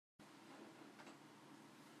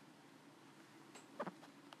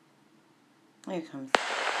Here it comes.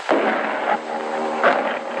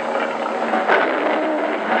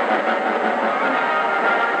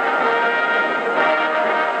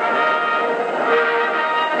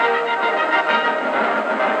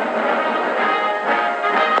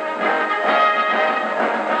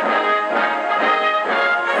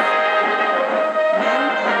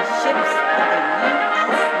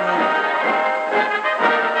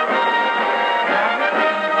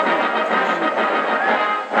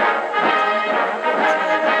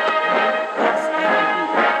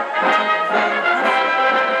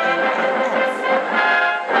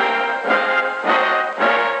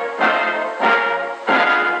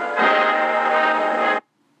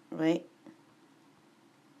 Wait.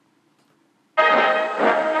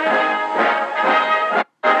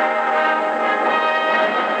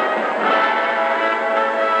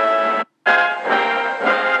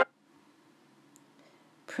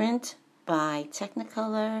 Print by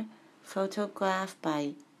Technicolor, photograph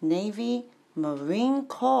by Navy, Marine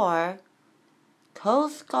Corps,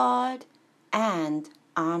 Coast Guard, and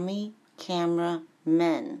Army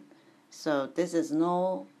cameramen. So this is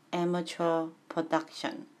no amateur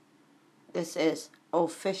production. This is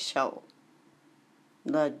official,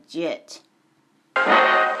 legit.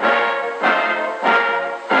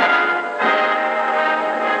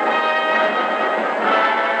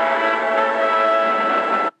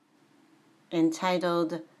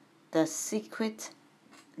 Entitled The Secret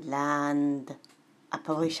Land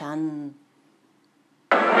Apparition.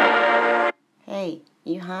 Hey,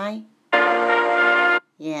 you high?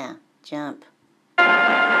 Yeah, jump.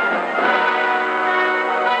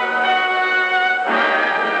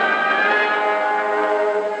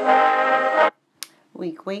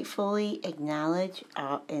 We gratefully acknowledge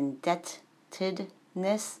our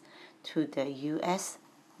indebtedness to the U.S.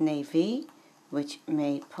 Navy, which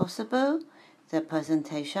made possible the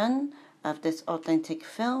presentation of this authentic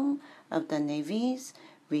film of the Navy's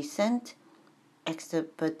recent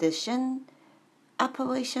expedition,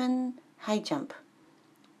 Operation High Jump,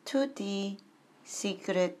 to the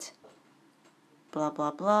secret blah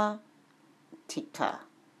blah blah Tika.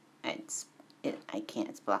 It's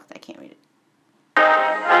blocked, I can't read it.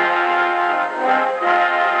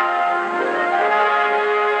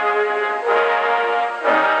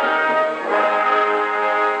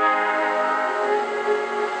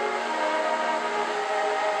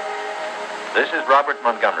 This is Robert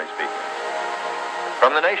Montgomery speaking.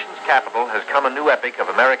 From the nation's capital has come a new epic of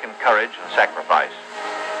American courage and sacrifice,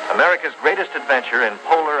 America's greatest adventure in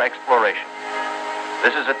polar exploration.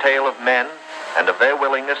 This is a tale of men and of their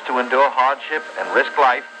willingness to endure hardship and risk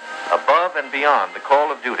life above and beyond the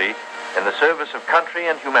call of duty in the service of country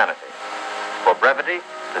and humanity. For brevity,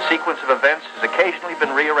 the sequence of events has occasionally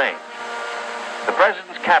been rearranged. The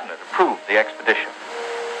President's Cabinet approved the expedition.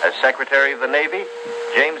 As Secretary of the Navy,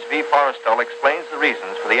 James V. Forrestal explains the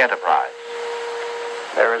reasons for the enterprise.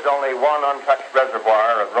 There is only one untouched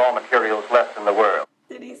reservoir of raw materials left in the world.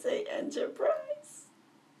 Did he say enterprise?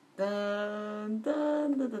 Dun,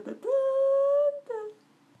 dun, dun, dun, dun, dun, dun.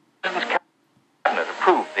 The President's Cabinet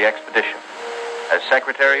approved the expedition. As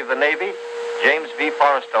Secretary of the Navy, James V.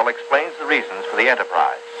 Forrestal explains the reasons for the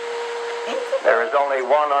enterprise. There is only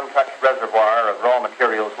one untouched reservoir of raw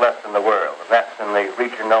materials left in the world, and that's in the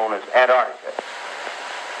region known as Antarctica,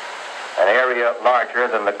 an area larger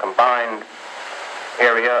than the combined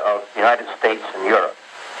area of the United States and Europe.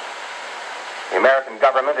 The American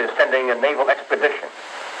government is sending a naval expedition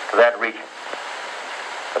to that region.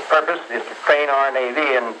 The purpose is to train our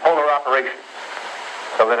Navy in polar operations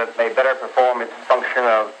so that it may better perform its function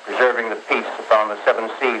of preserving the peace upon the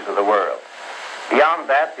 7 seas of the world. Beyond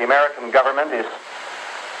that, the American government is...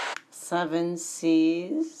 7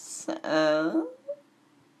 seas?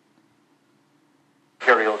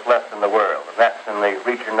 Materials left in the world, and that's in the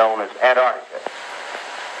region known as Antarctica,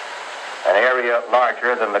 an area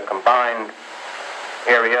larger than the combined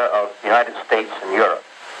area of the United States and Europe.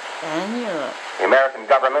 And Europe. The American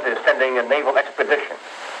government is sending a naval expedition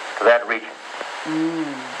to that region.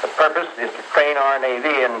 The purpose is to train our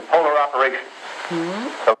Navy in polar operations.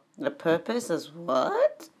 So the purpose is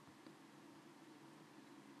what?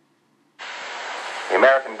 the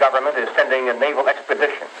American government is sending a naval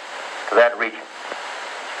expedition to that region.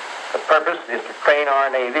 The purpose is to train our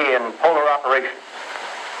Navy in polar operations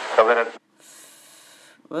so that it...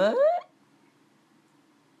 What?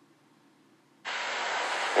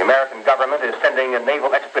 The American government is sending a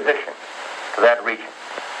naval expedition to that region.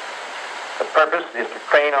 The purpose is to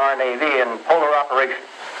train our Navy in polar operations.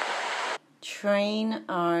 Train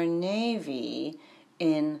our Navy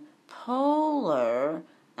in polar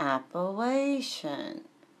operation.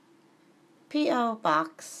 P.O.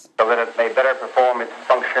 Box. So that it may better perform its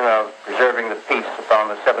function of preserving the peace upon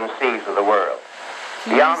the 7 seas of the world.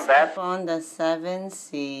 Peace Beyond that, upon the 7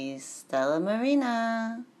 seas, Stella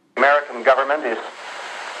Marina. the American government is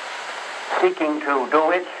seeking to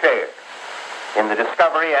do its share in the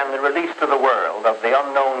discovery and the release to the world of the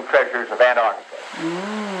unknown treasures of Antarctica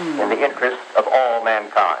in the interest of all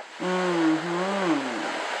mankind.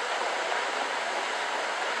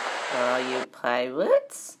 Are you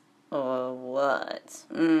pirates or what?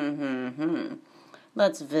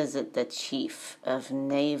 Let's visit the Chief of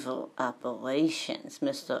Naval Operations,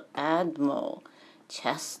 Mr. Admiral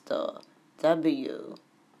Chester W.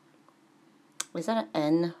 Is that an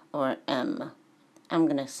N or an M? I'm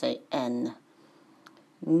going to say N.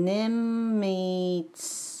 Nimitz,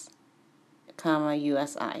 comma,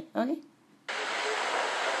 USI. Okay?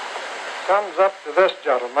 Sums up to this,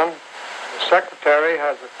 gentlemen. The Secretary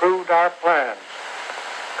has approved our plans,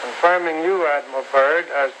 confirming you, Admiral Byrd,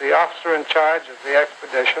 as the officer in charge of the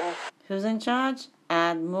expedition. Who's in charge?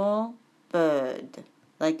 Admiral Byrd.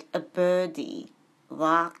 Like a birdie,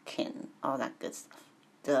 larkin, all that good stuff.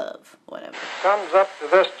 Dove, whatever. Sums up to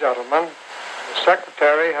this, gentlemen. The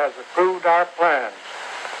Secretary has approved our plans,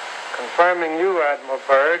 confirming you, Admiral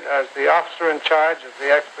Byrd, as the officer in charge of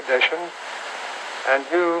the expedition, and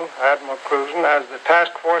you, Admiral Cruzen, as the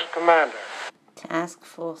task force commander. Task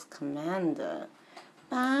force commander.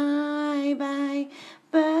 Bye-bye,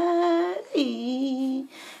 Birdie.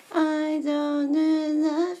 I don't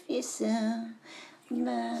love you so.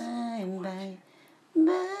 Bye-bye,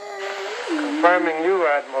 Birdie. Confirming you,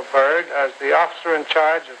 Admiral Byrd, as the officer in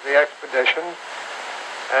charge of the expedition,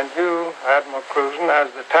 and you, Admiral Cruzen,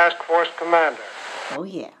 as the task force commander. Oh,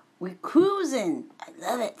 yeah. We're cruising. I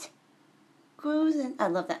love it. Cruising. I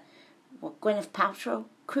love that. Well, Gwyneth Paltrow,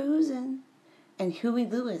 cruising. And Huey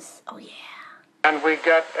Lewis. Oh, yeah. And we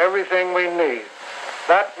get everything we need.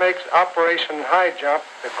 That makes Operation High Jump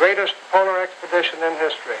the greatest polar expedition in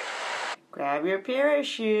history. Grab your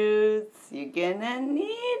parachutes. You're gonna need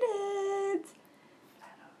it.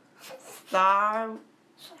 Star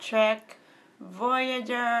Trek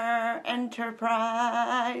Voyager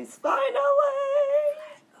Enterprise. Flying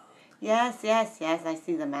away. Yes, I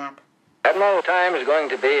see the map. Admiral, time is going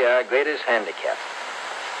to be our greatest handicap.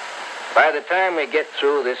 By the time we get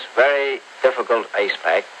through this very difficult ice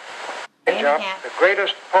pack, Jump, the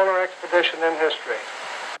greatest polar expedition in history.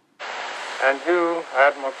 And you,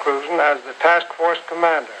 Admiral Cruzen, as the task force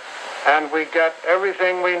commander. And we get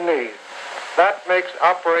everything we need. That makes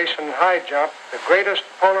Operation High Jump the greatest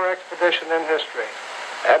polar expedition in history.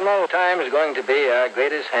 Admiral, time is going to be our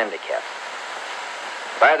greatest handicap.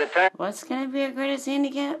 By the time... What's gonna be our greatest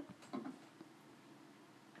handicap?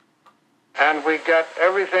 And we get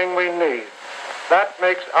everything we need. That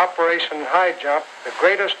makes Operation High Jump the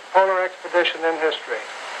greatest polar expedition in history.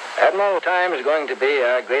 Admiral, time is going to be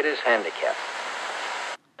our greatest handicap.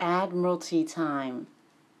 Admiralty time.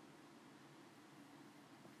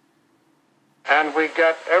 And we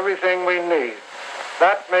get everything we need.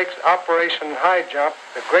 That makes Operation High Jump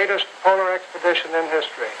the greatest polar expedition in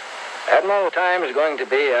history. Admiral, time is going to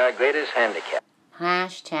be our greatest handicap.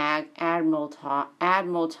 Hashtag Admiral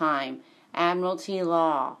time. Admiralty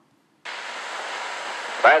law.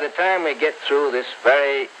 By the time we get through this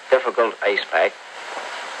very difficult ice pack,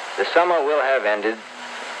 the summer will have ended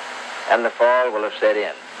and the fall will have set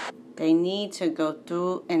in. They need to go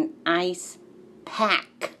through an ice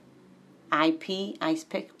pack. IP, ice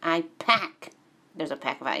pick, I pack. There's a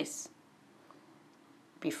pack of ice.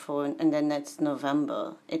 Before, and then that's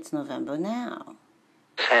November. It's November now.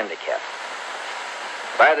 Handicap.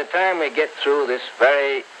 By the time we get through this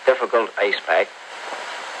very difficult ice pack,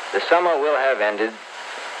 the summer will have ended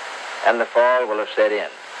and the fall will have set in.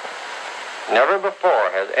 Never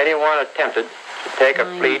before has anyone attempted to take a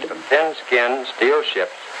fleet of thin-skinned steel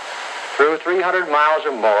ships through 300 miles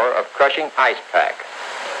or more of crushing ice pack.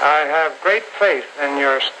 I have great faith in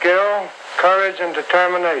your skill, courage, and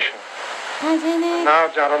determination. Now,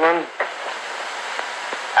 gentlemen,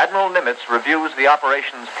 Admiral Nimitz reviews the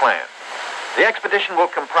operations plan. The expedition will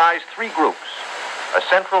comprise 3 groups. A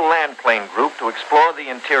central land plane group to explore the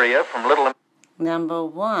interior from Little... Number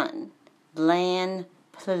 1, land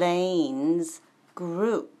planes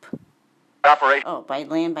group. Operation... Oh, by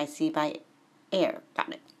land, by sea, by air. Got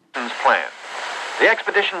it. Plan. The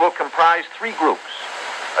expedition will comprise 3 groups.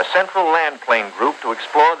 A central land plane group to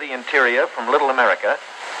explore the interior from Little America,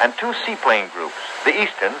 and 2 seaplane groups, the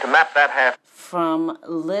eastern to map that half... From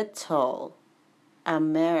Little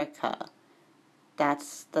America.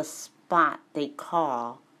 That's the spot they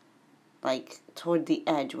call, like, toward the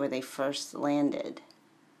edge where they first landed.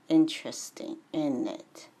 Interesting, isn't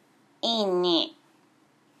it? in it.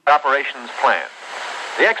 Operations plan.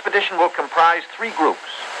 The expedition will comprise 3 groups.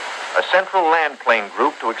 A central land plane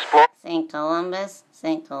group to explore St. Columbus,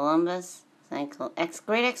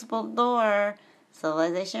 Great Explorer,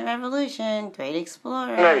 Civilization Revolution, Great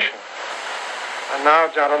Explorer. Nation. And now,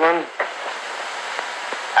 gentlemen,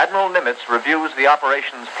 Admiral Nimitz reviews the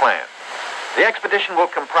operations plan. The expedition will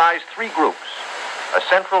comprise 3 groups. A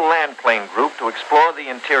central land plane group to explore the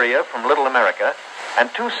interior from Little America, and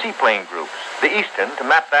 2 seaplane groups, the eastern to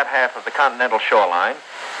map that half of the continental shoreline,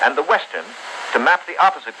 and the western to map the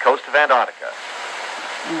opposite coast of Antarctica.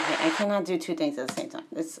 Okay, I cannot do 2 things at the same time.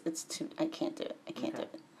 It's too. I can't do it. I can't do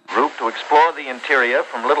it. Group to explore the interior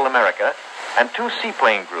from Little America, and 2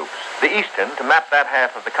 seaplane groups, the eastern to map that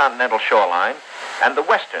half of the continental shoreline, and the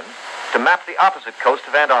western to map the opposite coast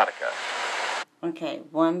of Antarctica. Okay,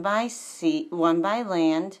 1 by sea, 1 by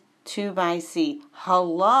land, 2 by sea.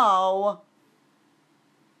 Hello.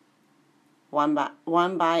 1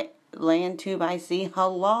 by land, 2 by sea.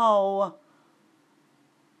 Hello.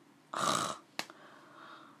 Ugh.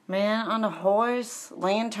 Man on a horse,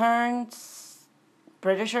 lanterns.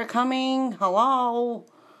 British are coming. Hello.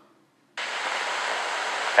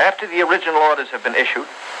 After the original orders have been issued,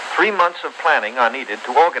 3 months of planning are needed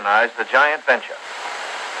to organize the giant venture.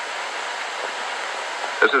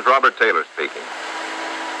 This is Robert Taylor speaking.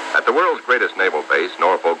 At the world's greatest naval base,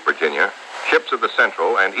 Norfolk, Virginia, ships of the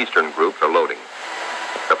Central and Eastern groups are loading.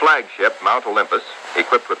 The flagship, Mount Olympus,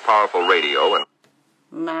 equipped with powerful radio and...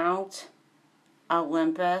 Mount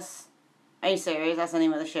Olympus. Are you serious? That's the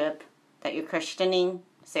name of the ship that you're christening?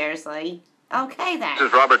 Seriously? Okay then. This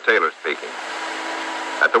is Robert Taylor speaking.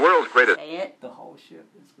 At the world's greatest... Say it. The whole ship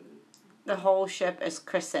is good. The whole ship is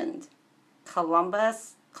christened.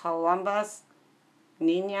 Columbus,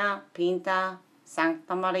 Niña Pinta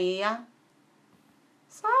Santa Maria,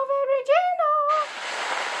 Salve Regina.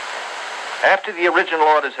 After the original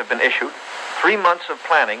orders have been issued, 3 months of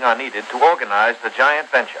planning are needed to organize the giant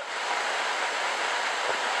venture.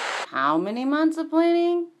 How many months of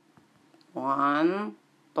planning? 1,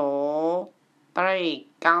 2, 3.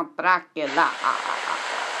 Count Dracula.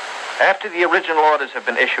 After the original orders have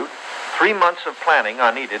been issued, 3 months of planning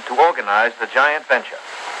are needed to organize the giant venture.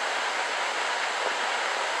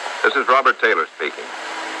 This is Robert Taylor speaking.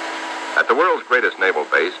 At the world's greatest naval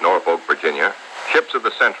base, Norfolk, Virginia, ships of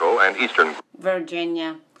the Central and Eastern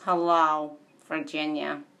Virginia. Hello,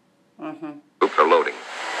 Virginia. groups are loading.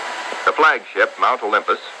 The flagship, Mount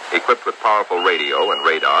Olympus, equipped with powerful radio and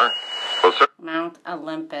radar, will serve... Mount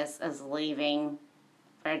Olympus is leaving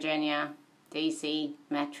Virginia, D.C.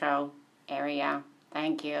 metro area.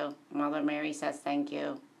 Thank you. Mother Mary says thank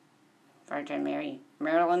you. Virgin Mary,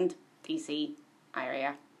 Maryland, D.C.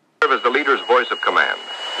 area. serve as the leader's voice of command.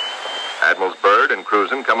 Admirals Byrd and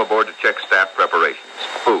Cruzen come aboard to check staff preparations,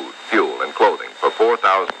 food, fuel, and clothing for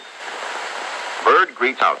 4,000. Byrd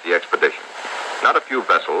greets out the expedition. Not a few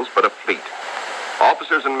vessels, but a fleet.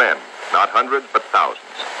 Officers and men, not hundreds, but thousands,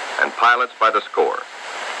 and pilots by the score.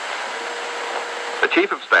 The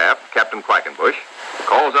Chief of Staff, Captain Quackenbush,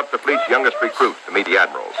 calls up the fleet's youngest recruits to meet the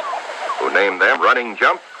admirals, who name them running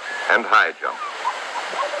jump and high jump.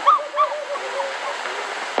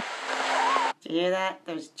 Do you hear that?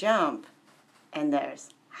 There's jump, and there's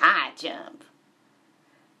high jump.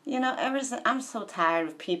 You know, ever since, I'm so tired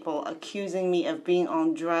of people accusing me of being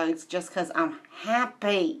on drugs just because I'm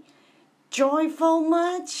happy. Joyful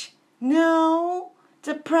much? No.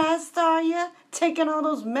 Depressed, are you? Taking all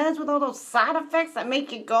those meds with all those side effects that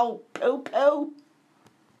make you go poo-poo?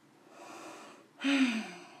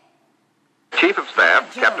 Chief of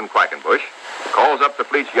Staff, Captain Quackenbush, calls up the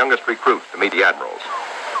fleet's youngest recruits to meet the admirals,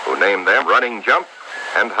 who name them running jump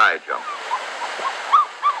and high jump.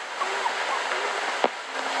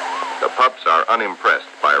 The pups are unimpressed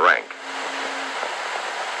by rank.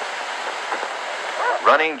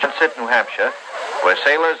 Running Junset, New Hampshire, where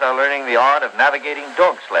sailors are learning the art of navigating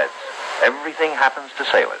dog sleds. Everything happens to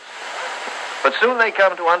sailors. But soon they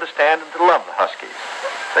come to understand and to love the Huskies.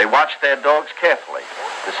 They watch their dogs carefully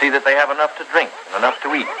to see that they have enough to drink and enough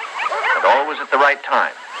to eat, and always at the right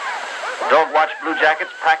time. The dog watch Blue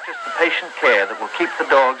Jackets practice the patient care that will keep the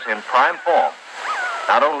dogs in prime form.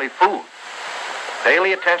 Not only food,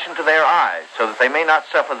 daily attention to their eyes so that they may not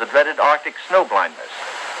suffer the dreaded Arctic snow blindness.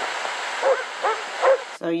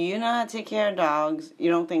 So you know how to take care of dogs.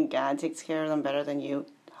 You don't think God takes care of them better than you?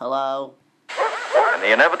 Hello? And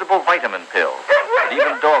the inevitable vitamin pill that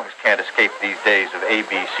even dogs can't escape these days of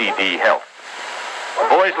ABCD health. The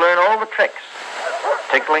boys learn all the tricks.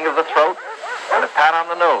 Tickling of the throat and a pat on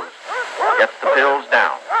the nose gets the pills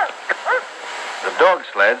down. The dog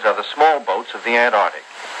sleds are the small boats of the Antarctic.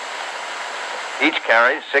 Each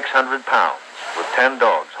carries 600 pounds, with 10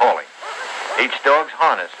 dogs hauling. Each dog's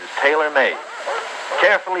harness is tailor-made,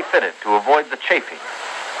 carefully fitted to avoid the chafing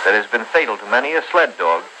that has been fatal to many a sled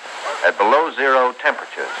dog at below zero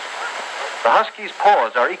temperatures. The husky's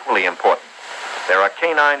paws are equally important. There are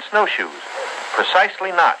canine snowshoes, precisely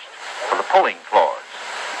notched for the pulling claws.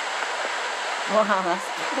 Wow, that's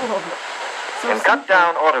cool. So In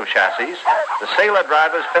cut-down auto chassis, the sailor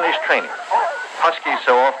drivers finish training. Huskies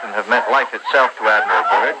so often have meant life itself to Admiral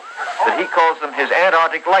Byrd that he calls them his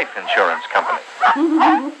Antarctic life insurance company.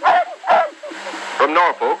 From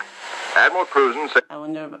Norfolk, Admiral Cruzen sails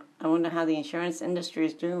I wonder how the insurance industry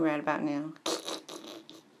is doing right about now.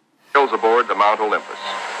 aboard the Mount Olympus.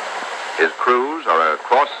 His crews are a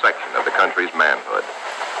cross-section of the country's manhood.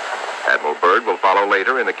 Admiral Byrd will follow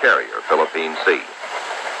later in the carrier, Philippine Sea.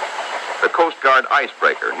 The Coast Guard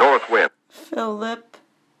icebreaker, North Wind.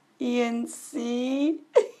 Philippine Sea.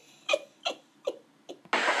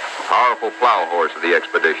 Powerful plow horse of the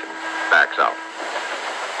expedition, backs out.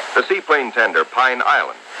 The seaplane tender, Pine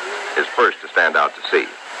Island, is first to stand out to sea.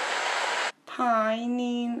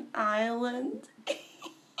 Pining Island.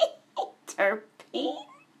 Terpene.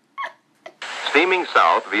 Steaming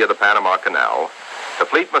south via the Panama Canal, the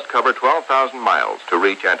fleet must cover 12,000 miles to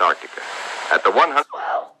reach Antarctica. At the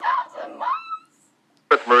 12,000 miles.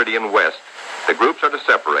 meridian west, the groups are to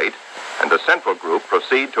separate, and the central group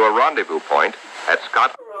proceed to a rendezvous point at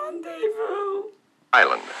Scott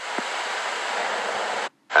Island.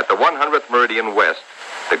 At the 100th meridian west,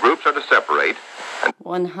 the groups are to separate, and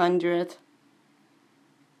 100th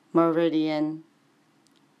meridian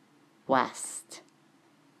west.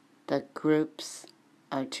 The groups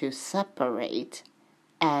are to separate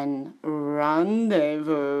and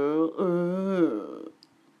rendezvous. Ooh.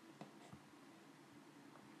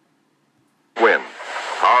 wind,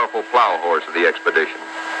 powerful plow horse of the expedition,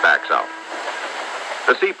 backs out.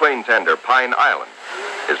 The seaplane tender, Pine Island,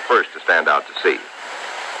 is first to stand out to sea.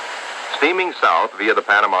 Steaming south via the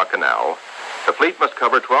Panama Canal, the fleet must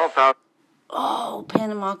cover 12,000... Oh,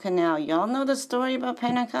 Panama Canal. Y'all know the story about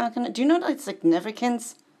Panama Canal? Do you know the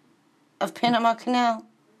significance of Panama Canal?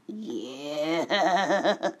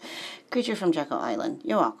 Yeah. Creature from Jekyll Island.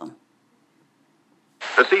 You're welcome.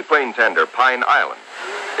 The seaplane tender, Pine Island,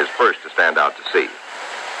 is first to stand out to sea.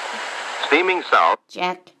 Steaming south...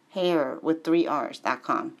 Jack Hare with 3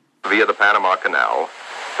 R's.com. Via the Panama Canal,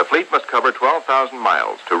 the fleet must cover 12,000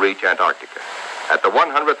 miles to reach Antarctica. At the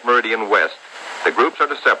 100th meridian west, the groups are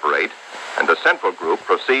to separate, and the central group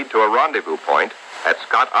proceed to a rendezvous point at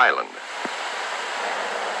Scott Island.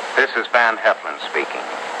 This is Van Heflin speaking.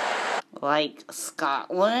 Like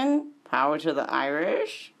Scotland? Power to the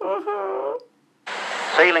Irish?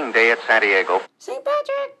 Sailing day at Santiago St.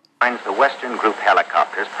 Patrick! finds the Western Group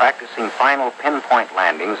helicopters practicing final pinpoint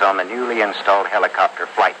landings on the newly installed helicopter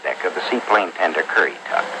flight deck of the seaplane tender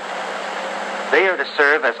Currituck. They are to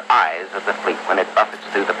serve as eyes of the fleet when it buffets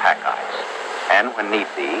through the pack ice, and when need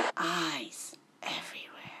be, Eyes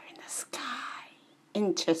everywhere in the sky.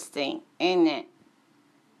 Interesting, isn't it?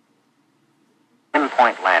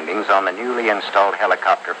 pinpoint landings on the newly installed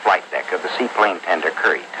helicopter flight deck of the seaplane tender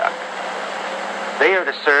Currituck. They are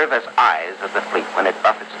to serve as eyes of the fleet when it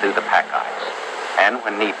buffets through the pack ice, and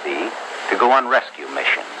when need be, to go on rescue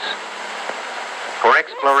missions. For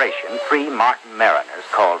exploration, 3 Martin Mariners,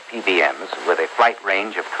 called PBMs, with a flight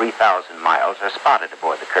range of 3,000 miles, are spotted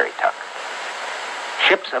aboard the Currituck.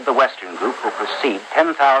 Ships of the Western Group will proceed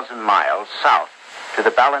 10,000 miles south to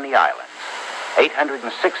the Balleny Islands,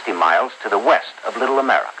 860 miles to the west of Little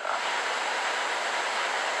America.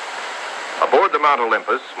 Aboard the Mount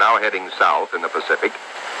Olympus, now heading south in the Pacific,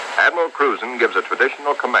 Admiral Cruzen gives a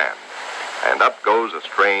traditional command, and up goes a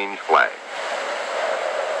strange flag.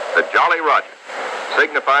 The Jolly Roger,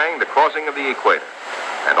 signifying the crossing of the equator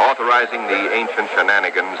and authorizing the ancient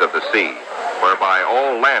shenanigans of the sea, whereby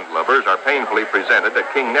all landlubbers are painfully presented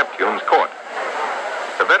at King Neptune's court.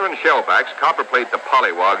 The veteran shellbacks copperplate the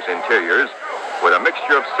pollywog's interiors with a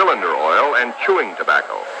mixture of cylinder oil and chewing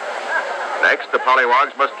tobacco. Next, the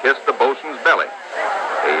pollywogs must kiss the bosun's belly,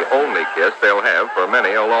 the only kiss they'll have for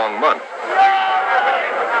many a long month.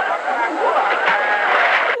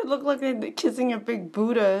 It looked like they're kissing a big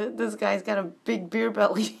Buddha. This guy's got a big beer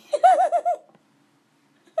belly.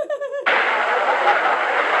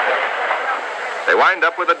 They wind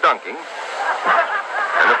up with a dunking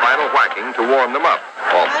and the final whacking to warm them up,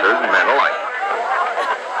 officers and men alike.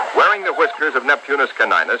 Wearing the whiskers of Neptunus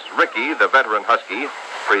caninus, Ricky, the veteran husky,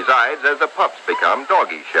 presides as the pups become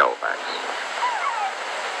doggy shellbacks.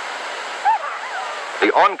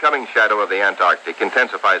 The oncoming shadow of the Antarctic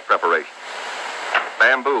intensifies preparations.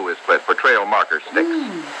 Bamboo is split for trail marker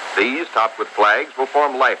sticks. These, topped with flags, will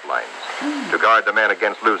form lifelines to guard the men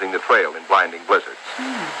against losing the trail in blinding blizzards.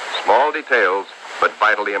 Small details, but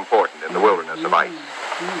vitally important in the wilderness of ice.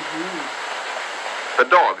 The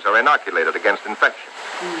dogs are inoculated against infection.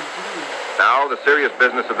 Now the serious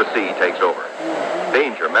business of the sea takes over.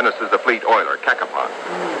 Danger menaces the fleet oiler, Cacapon.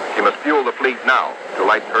 She must fuel the fleet now to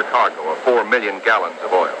lighten her cargo of 4 million gallons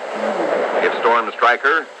of oil. If storms strike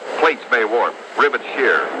her, plates may warp, rivets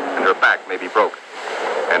shear, and her back may be broken.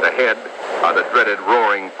 And ahead are the dreaded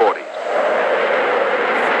roaring 40s.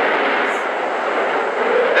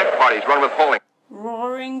 Deck parties run with hauling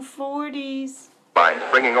Roaring 40s. lines,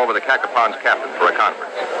 bringing over the Cacapon's captain for a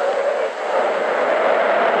conference.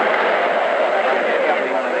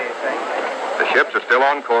 The ships are still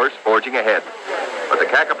on course, forging ahead. But the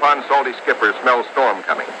Cacapon's salty skipper smells storm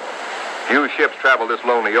coming. Few ships travel this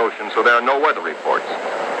lonely ocean, so there are no weather reports.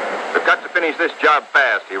 We've got to finish this job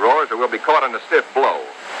fast, he roars, or we'll be caught in a stiff blow.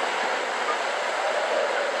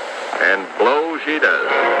 And blow she does.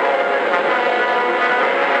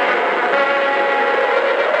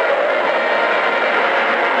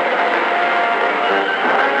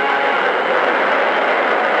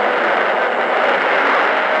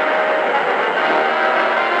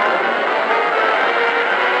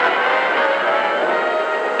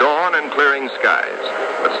 Clearing skies,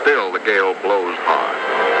 but still the gale blows hard.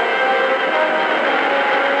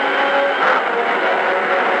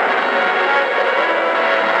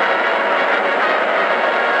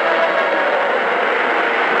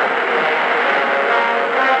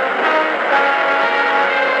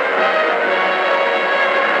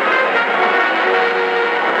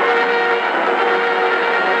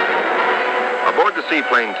 Aboard the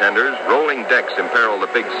seaplane tenders, rolling decks imperil the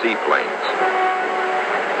big seaplanes.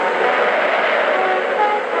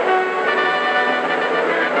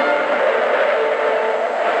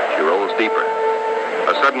 Deeper.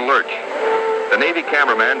 A sudden lurch. The Navy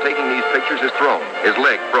cameraman taking these pictures is thrown, his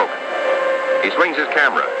leg broken. He swings his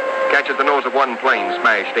camera, catches the nose of one plane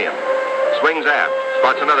smashed in, swings aft,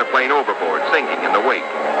 spots another plane overboard, sinking in the wake.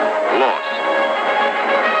 Lost.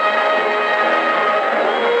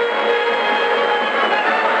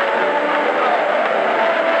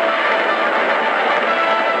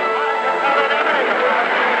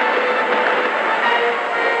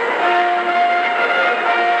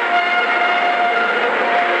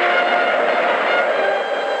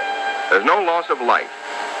 There's no loss of life,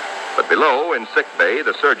 but below in sick bay,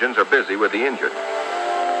 the surgeons are busy with the injured.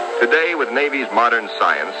 Today, with Navy's modern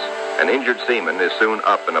science, an injured seaman is soon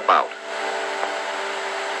up and about.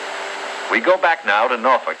 We go back now to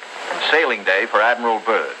Norfolk and sailing day for Admiral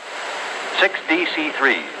Byrd. 6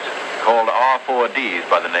 DC-3s, called R4Ds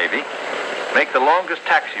by the Navy, make the longest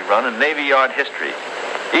taxi run in Navy Yard history,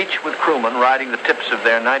 each with crewmen riding the tips of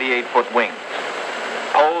their 98-foot wings.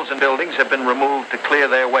 Poles and buildings have been removed to clear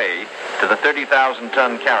their way to the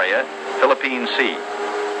 30,000-ton carrier, Philippine Sea.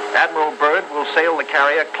 Admiral Byrd will sail the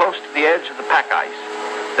carrier close to the edge of the pack ice,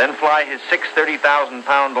 then fly his 6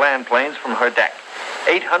 30,000-pound land planes from her deck,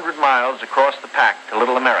 800 miles across the pack to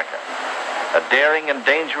Little America. A daring and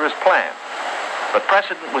dangerous plan, but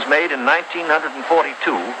precedent was made in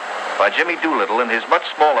 1942 by Jimmy Doolittle and his much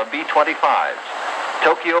smaller B-25s.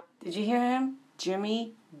 Tokyo... Did you hear him?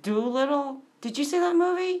 Jimmy Doolittle? Did you see that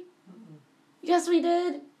movie? Yes, we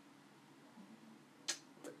did.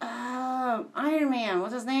 Iron Man.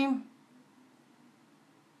 What's his name?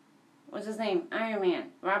 Iron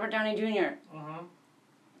Man. Robert Downey Jr.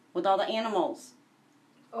 With all the animals.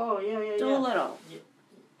 Oh, yeah. Doolittle. Yeah.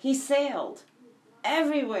 He sailed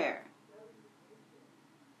everywhere.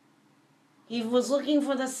 He was looking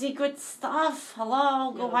for the secret stuff.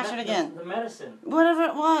 Hello? Go watch it again. The medicine. Whatever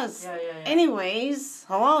it was. Yeah. Anyways,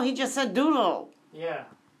 hello? He just said doodle. Yeah.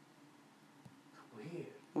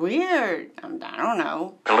 Weird. I don't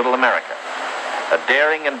know. To Little America. A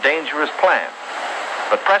daring and dangerous plan.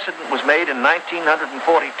 But precedent was made in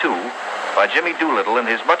 1942 by Jimmy Doolittle and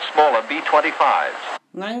his much smaller B-25s.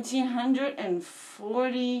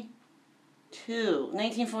 1942.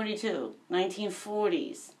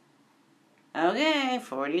 1940s. Okay,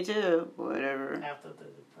 42. Whatever. After the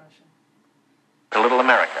Depression. To Little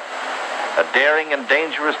America. A daring and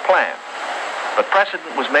dangerous plan. But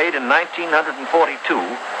precedent was made in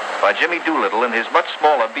 1942 by Jimmy Doolittle and his much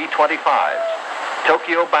smaller B-25s,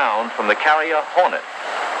 Tokyo bound from the carrier Hornet.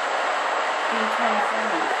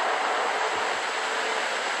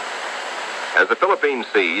 As the Philippine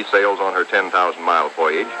Sea sails on her 10,000-mile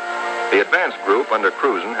voyage, the advance group under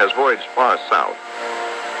Cruzen has voyaged far south.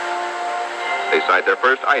 They sight their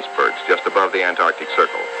first icebergs just above the Antarctic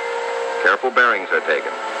Circle. Careful bearings are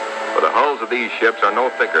taken, for the hulls of these ships are no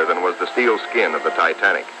thicker than was the steel skin of the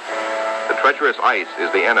Titanic. The treacherous ice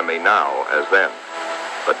is the enemy now as then,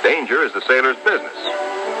 but danger is the sailor's business.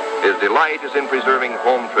 His delight is in preserving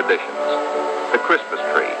home traditions, the Christmas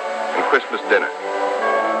tree and Christmas dinner.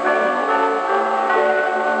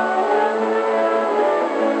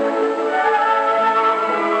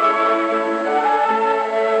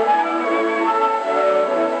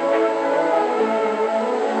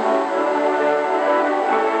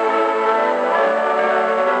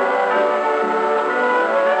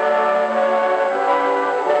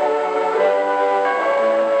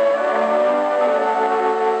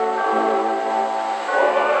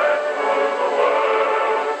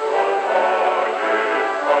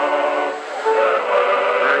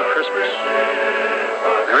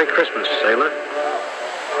 Merry Christmas, sailor.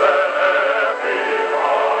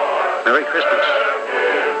 Merry Christmas.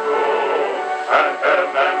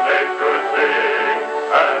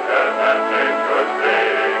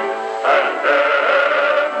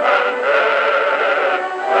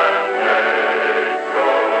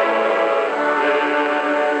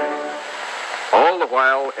 All the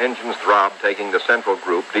while, engines throb, taking the central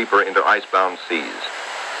group deeper into icebound seas.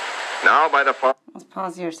 Now by the far... Let's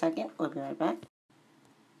pause here a second. We'll be right back.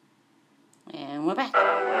 And we're back.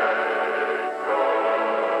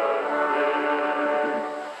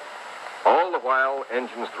 All the while,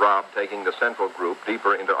 engines throb, taking the central group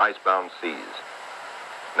deeper into icebound seas.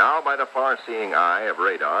 Now, by the far-seeing eye of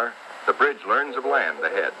radar, the bridge learns of land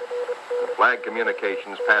ahead. And flag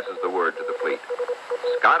communications passes the word to the fleet.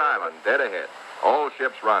 Scott Island, dead ahead. All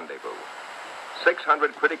ships rendezvous.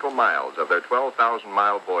 600 critical miles of their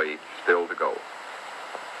 12,000-mile voyage still to go.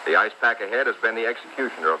 The ice pack ahead has been the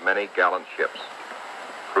executioner of many gallant ships.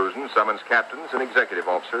 Cruzen summons captains and executive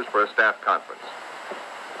officers for a staff conference.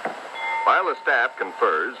 While the staff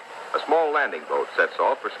confers, a small landing boat sets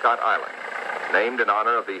off for Scott Island, named in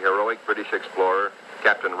honor of the heroic British explorer,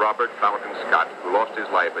 Captain Robert Falcon Scott, who lost his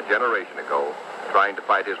life a generation ago trying to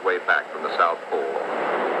fight his way back from the South Pole.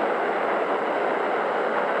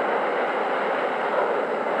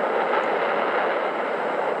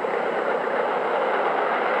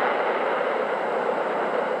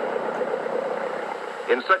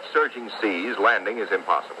 In such surging seas, landing is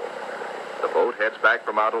impossible. The boat heads back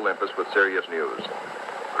for Mount Olympus with serious news.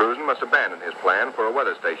 Cruzen must abandon his plan for a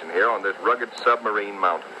weather station here on this rugged submarine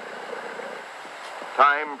mountain.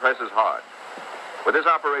 Time presses hard. With his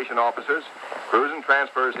operation officers, Cruzen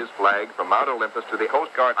transfers his flag from Mount Olympus to the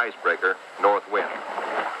Coast Guard icebreaker, North Wind,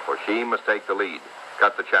 for she must take the lead,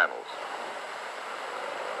 cut the channels.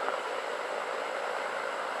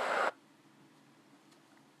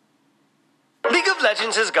 League of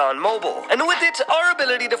Legends has gone mobile, and with it, our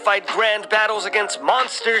ability to fight grand battles against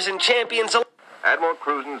monsters and champions. Admiral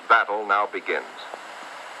Cruzen's battle now begins.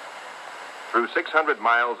 Through 600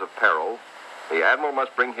 miles of peril, the Admiral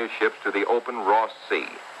must bring his ships to the open Ross Sea,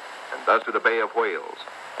 and thus to the Bay of Whales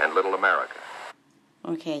and Little America.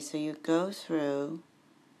 Okay, so you go through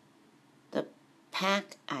the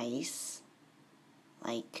pack ice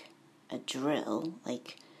like a drill,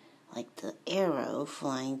 like the arrow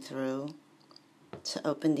flying through to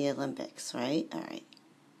open the Olympics, right? All right.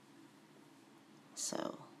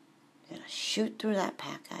 So you're going to shoot through that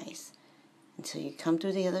pack ice until you come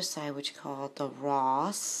through the other side, which is called the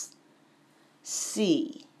Ross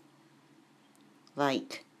Sea.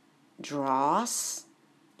 Like dross,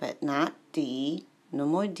 but not D, no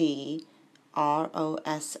more D,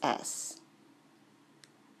 R-O-S-S.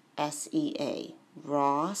 S-E-A.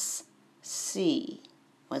 Ross Sea.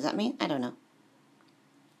 What does that mean? I don't know.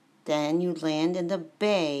 Then you land in the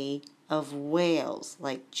Bay of Whales,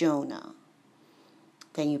 like Jonah.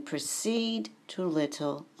 Then you proceed to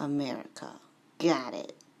Little America. Got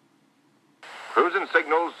it. Cruzen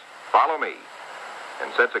signals, "Follow me,"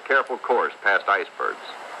 and sets a careful course past icebergs.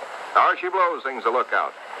 "There she blows," sings the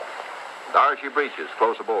lookout. "There she breaches,"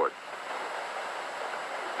 close aboard.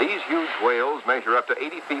 These huge whales measure up to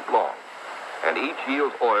 80 feet long, and each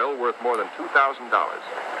yields oil worth more than $2,000.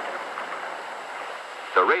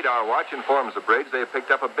 The radar watch informs the bridge they have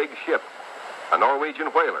picked up a big ship, a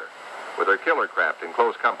Norwegian whaler, with her killer craft in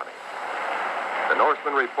close company. The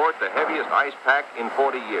Norsemen report the heaviest ice pack in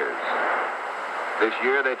 40 years. This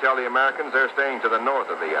year, they tell the Americans they're staying to the north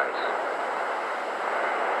of the ice.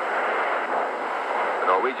 The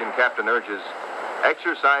Norwegian captain urges,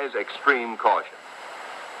 "Exercise extreme caution."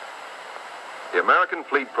 The American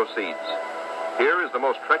fleet proceeds. Here is the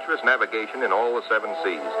most treacherous navigation in all the 7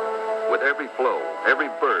 seas, with every floe, every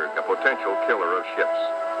berg a potential killer of ships.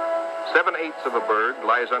 7/8 of a berg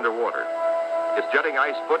lies underwater. Its jutting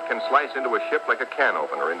ice foot can slice into a ship like a can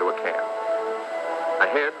opener into a can.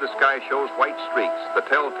 Ahead, the sky shows white streaks, the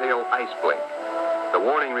telltale ice blink, the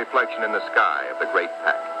warning reflection in the sky of the great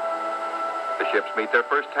pack. The ships meet their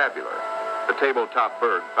first tabular, the tabletop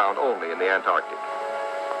berg found only in the Antarctic.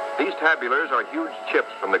 These tabulars are huge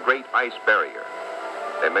chips from the great ice barrier.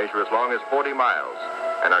 They measure as long as 40 miles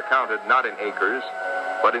and are counted not in acres,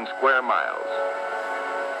 but in square miles.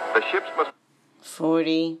 The ships must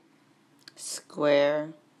 40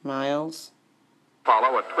 square miles.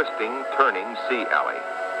 Follow a twisting, turning sea alley,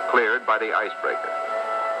 cleared by the icebreaker.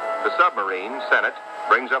 The submarine, Senate,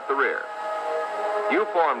 brings up the rear.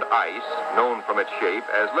 U-formed ice, known from its shape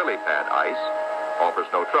as lily pad ice, offers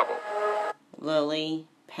no trouble. Lily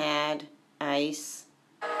pad ice.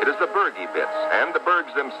 It is the bergy bits and the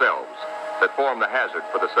bergs themselves that form the hazard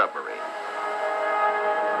for the submarine.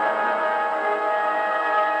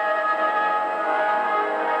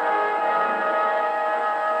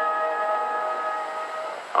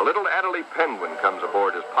 A little Adelie penguin comes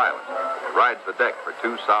aboard as pilot, rides the deck for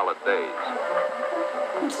 2 solid days.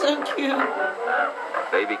 So cute.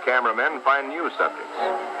 Navy cameramen find new subjects.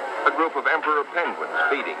 A group of emperor penguins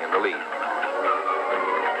feeding in the lead.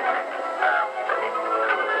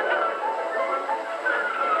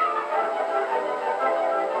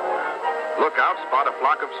 Look out, spot a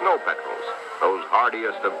flock of snow petrels, those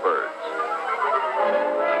hardiest of birds.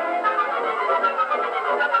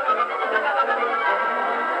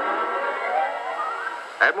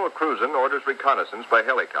 Admiral Cruzen orders reconnaissance by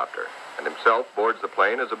helicopter and himself boards the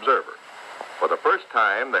plane as observer. For the first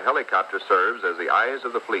time, the helicopter serves as the eyes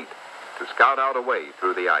of the fleet to scout out a way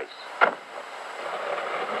through the ice.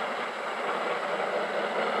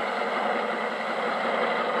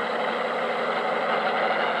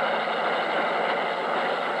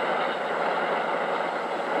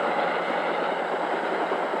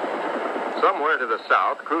 Somewhere to the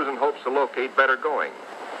south, Cruzen hopes to locate better going,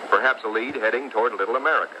 perhaps a lead heading toward Little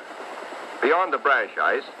America. Beyond the brash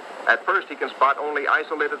ice, at first he can spot only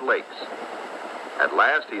isolated lakes. At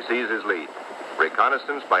last he sees his lead.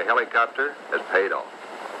 Reconnaissance by helicopter has paid off.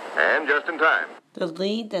 And just in time. The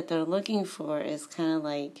lead that they're looking for is kind of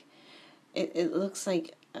like, it looks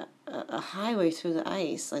like a highway through the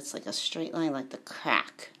ice. It's like a straight line, like the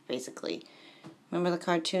crack, basically. Remember the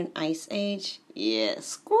cartoon Ice Age? Yeah,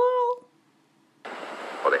 squirrel.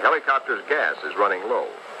 Well, the helicopter's gas is running low.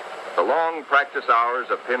 The long practice hours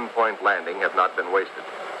of pinpoint landing have not been wasted.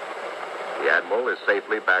 The Admiral is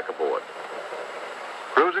safely back aboard.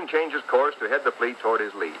 Cruzen changes course to head the fleet toward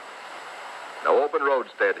his lead. No open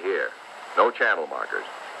roadstead here, no channel markers.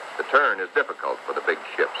 The turn is difficult for the big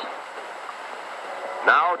ships.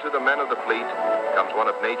 Now to the men of the fleet comes one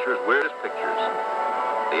of nature's weirdest pictures,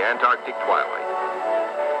 the Antarctic twilight.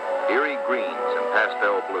 Eerie greens and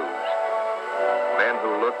pastel blues. Men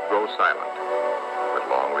who look grow silent, but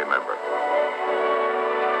long remember.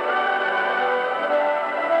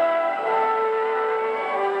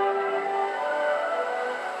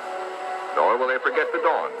 Nor will they forget the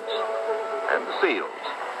dawns and the seals.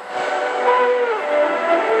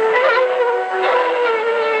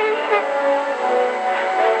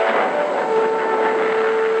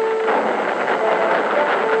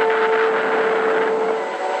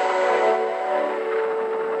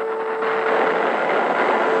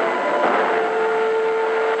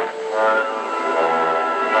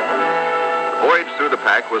 The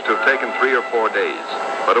pack was to have taken 3 or 4 days,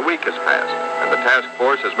 but a week has passed, and the task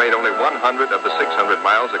force has made only 100 of the 600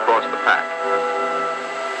 miles across the pack.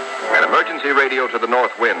 An emergency radio to the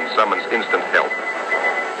north wind summons instant help.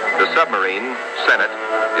 The submarine, Senate,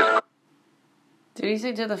 is... Did he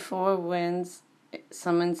say to the 4 winds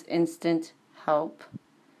summons instant help?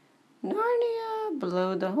 Narnia,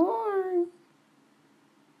 blow the horn.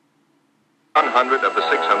 100 of the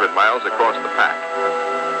 600 miles across the pack.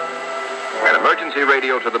 An emergency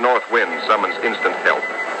radio to the north wind summons instant help.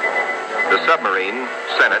 The submarine,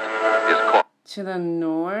 Senate, is caught. To the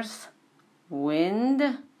north wind?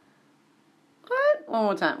 What? One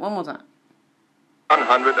more time.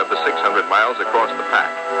 100 of the 600 miles across the pack.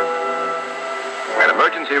 An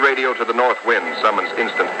emergency radio to the north wind summons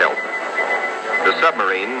instant help. The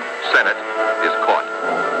submarine, Senate, is caught.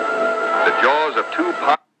 The jaws of 2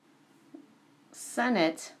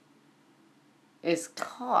 Senate is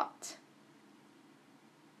caught.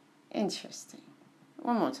 Interesting.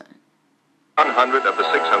 One more time. 100 of the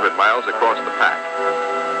 600 miles across the pack.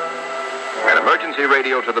 An emergency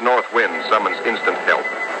radio to the north wind summons instant help.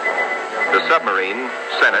 The submarine,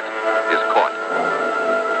 Senate, is caught.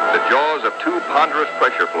 The jaws of 2 ponderous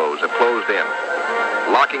pressure flows have closed in,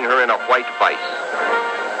 locking her in a white vice.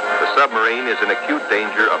 The submarine is in acute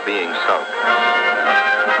danger of being sunk.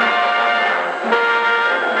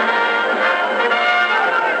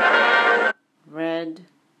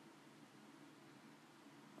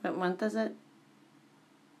 What month is it?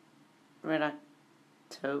 Red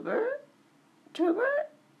October? October?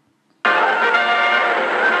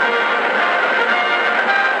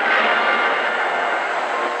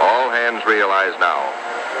 All hands realize now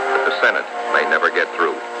that the Senate may never get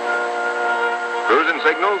through. Cruising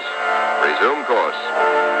signals, resume course.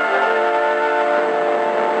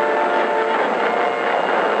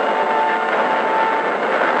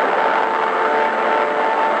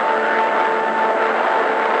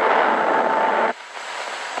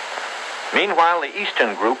 Meanwhile, the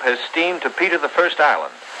Eastern Group has steamed to Peter the First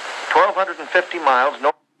Island, 1,250 miles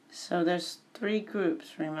north. So there's 3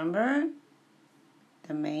 groups, remember?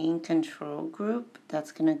 The main control group,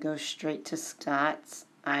 that's going to go straight to Scott's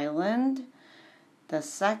Island. The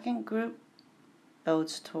second group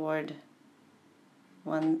goes toward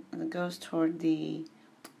the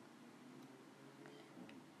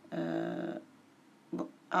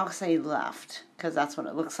I'll say left, because that's what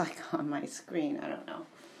it looks like on my screen. I don't know.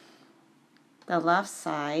 The left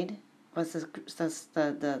side was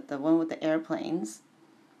the one with the airplanes,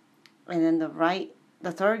 and then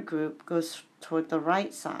the third group goes toward the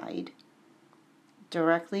right side,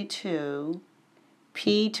 directly to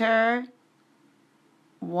Peter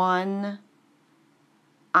 1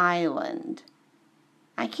 Island.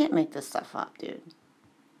 I can't make this stuff up, dude.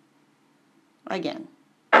 Again.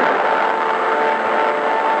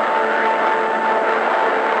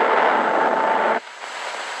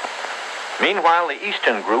 Meanwhile, the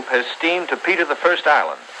Eastern Group has steamed to Peter the First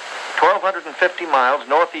Island, 1,250 miles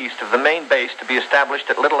northeast of the main base to be established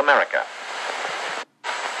at Little America.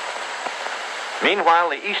 Meanwhile,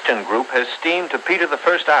 the Eastern Group has steamed to Peter the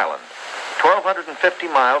First Island, 1,250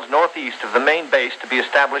 miles northeast of the main base to be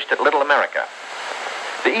established at Little America.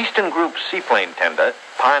 The Eastern Group's seaplane tender,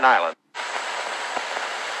 Pine Island.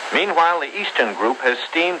 Meanwhile, the Eastern Group has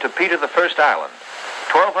steamed to Peter the First Island,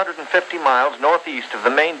 1,250 miles northeast of the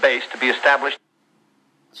main base to be established.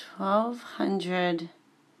 1,200.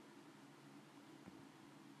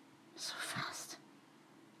 So fast.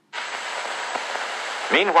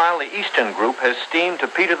 Meanwhile, the Eastern Group has steamed to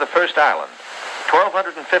Peter the First Island,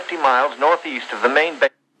 1,250 miles northeast of the main base.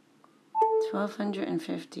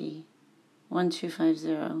 1,250.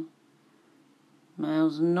 1250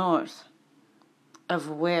 miles north of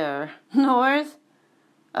where? North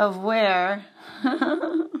of where?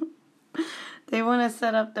 They want to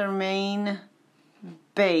set up their main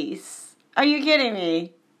base. Are you kidding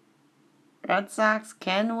me? Red Sox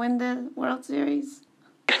can win the World Series?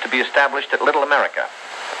 To be established at Little America.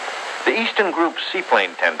 The Eastern Group's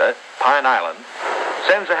seaplane tender, Pine Island,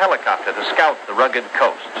 sends a helicopter to scout the rugged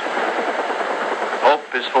coast.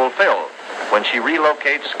 Hope is fulfilled when she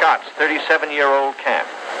relocates Scott's 37-year-old camp.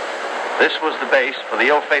 This was the base for the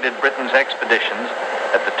ill-fated Britain's expeditions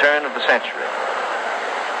at the turn of the century.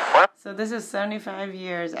 So this is 75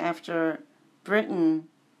 years after Britain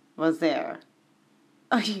was there.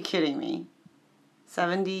 Are you kidding me?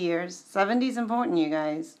 70 years. 70 is important, you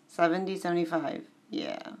guys. 70, 75.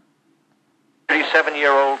 Yeah.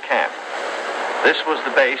 37-year-old camp. This was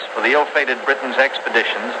the base for the ill-fated Britain's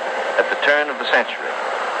expeditions at the turn of the century.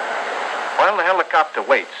 While the helicopter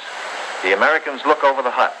waits, the Americans look over the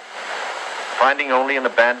hut, finding only an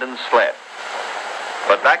abandoned sled.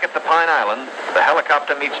 But back at the Pine Island, the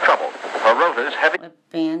helicopter meets trouble. Her rotors heavy.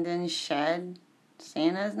 Abandoned shed.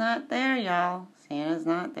 Santa's not there, y'all. Santa's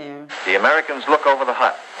not there. The Americans look over the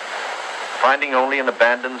hut, finding only an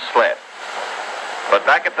abandoned sled. But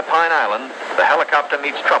back at the Pine Island, the helicopter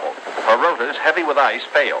meets trouble. Her rotors, heavy with ice,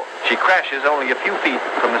 fail. She crashes only a few feet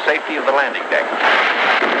from the safety of the landing deck.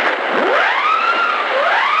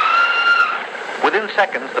 Within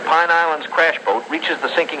seconds, the Pine Island's crash boat reaches the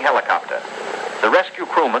sinking helicopter. The rescue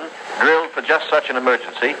crewmen, drilled for just such an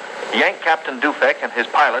emergency, yank Captain Dufek and his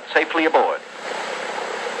pilot safely aboard.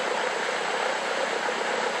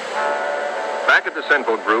 Back at the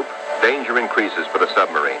Central Group, danger increases for the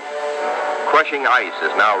submarine. Crushing ice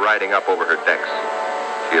is now riding up over her decks.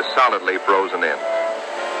 She is solidly frozen in.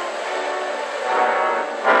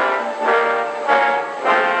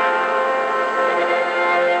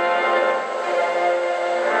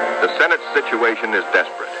 The Senate's situation is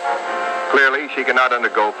desperate. Clearly, she cannot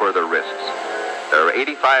undergo further risks. There are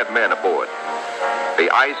 85 men aboard. The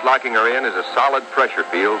ice locking her in is a solid pressure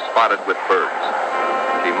field spotted with birds.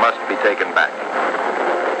 She must be taken back.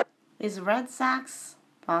 Is Red Sox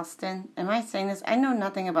Boston? Am I saying this? I know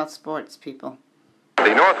nothing about sports, people.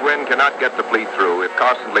 The north wind cannot get the fleet through if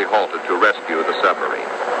constantly halted to rescue the submarine.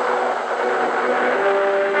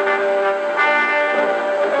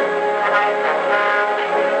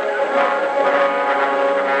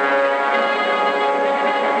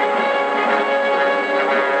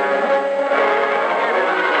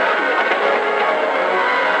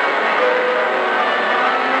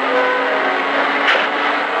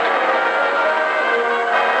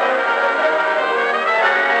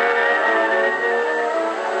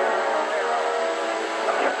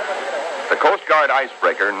 Guard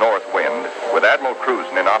icebreaker, North Wind, with Admiral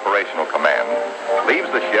Cruzen in operational command, leaves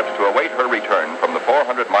the ships to await her return from the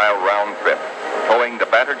 400-mile round trip, towing the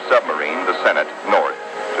battered submarine, the Senate, north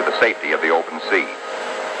to the safety of the open sea.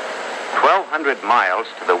 1,200 miles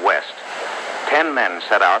to the west, 10 men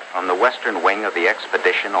set out from the western wing of the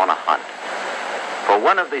expedition on a hunt. For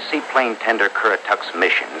one of the seaplane tender Currituck's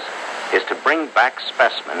missions is to bring back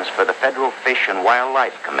specimens for the Federal Fish and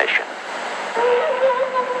Wildlife Commission.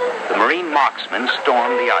 The marine marksmen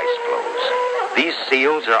storm the ice floes. These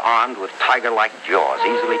seals are armed with tiger-like jaws,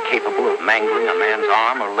 easily capable of mangling a man's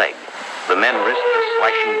arm or leg. The men risk the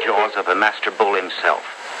slashing jaws of the master bull himself.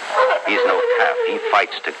 He's no calf, he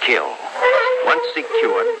fights to kill. Once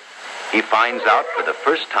secured, he finds out for the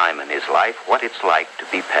first time in his life what it's like to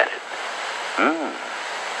be petted.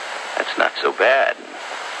 That's not so bad.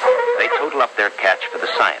 They total up their catch for the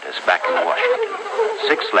scientists back in Washington.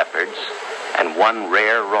 6 leopards and 1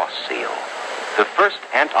 rare Ross seal. The first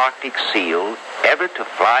Antarctic seal ever to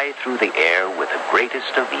fly through the air with the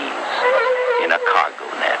greatest of ease in a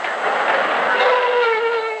cargo net.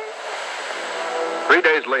 3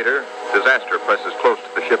 days later, disaster presses close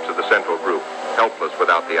to the ships of the Central Group, helpless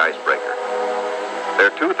without the icebreaker.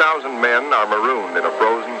 Their 2,000 men are marooned in a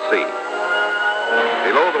frozen sea.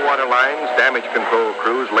 Below the water lines, damage control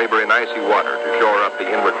crews labor in icy water to shore up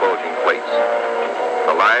the inward bulging plates.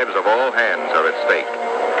 The lives of all hands are at stake.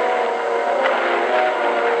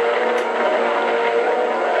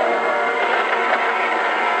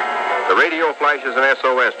 The radio flashes an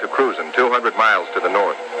SOS to Cruzen 200 miles to the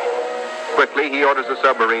north. Quickly, he orders the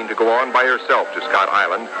submarine to go on by herself to Scott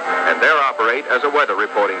Island and there operate as a weather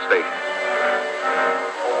reporting station.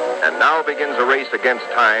 And now begins a race against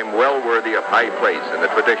time well worthy of high place in the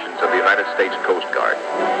traditions of the United States Coast Guard.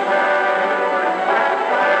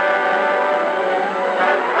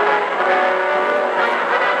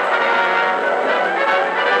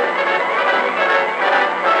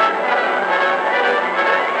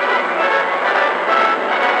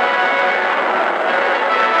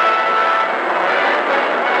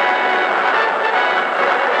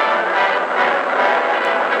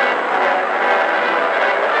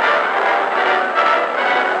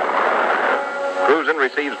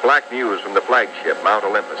 Receives black news from the flagship, Mount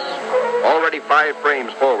Olympus. Already 5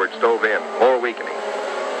 frames forward stove in, more weakening.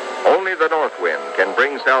 Only the North Wind can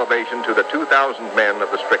bring salvation to the 2,000 men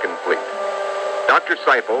of the stricken fleet. Dr.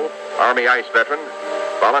 Seipel, Army ice veteran,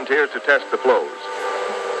 volunteers to test the floes.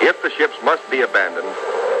 If the ships must be abandoned,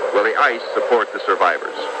 will the ice support the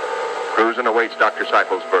survivors? Cruzen awaits Dr.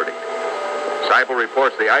 Seipel's verdict. Seipel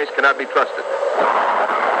reports the ice cannot be trusted.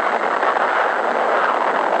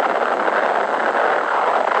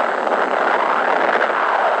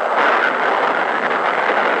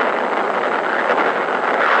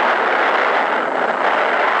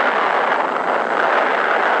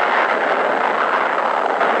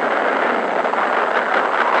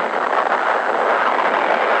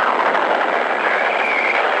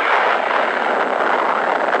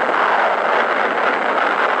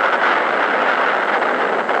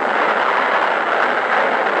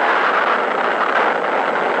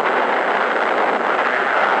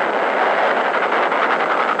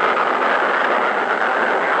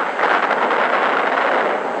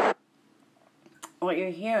 What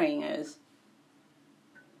you're hearing is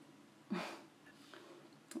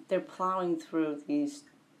they're plowing through these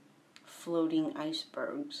floating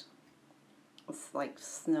icebergs. It's like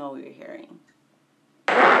snow you're hearing.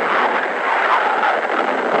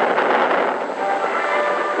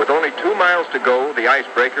 With only 2 miles to go, the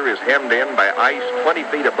icebreaker is hemmed in by ice 20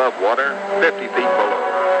 feet above water, 50 feet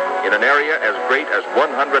below, in an area as great as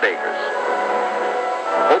 100 acres.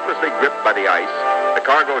 Hopelessly gripped by the ice, the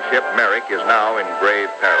cargo ship Merrick is now in grave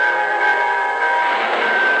peril.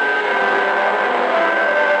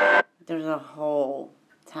 There's a hole.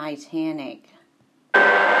 Titanic.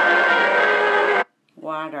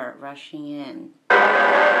 Water rushing in.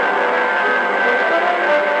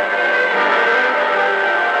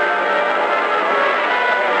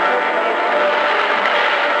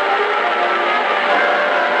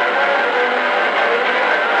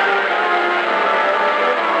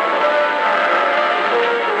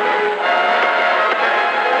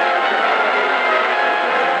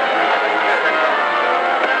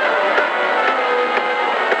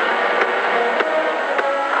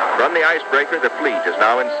 From the icebreaker, the fleet is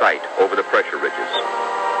now in sight over the pressure ridges.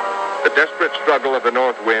 The desperate struggle of the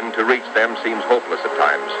North Wind to reach them seems hopeless at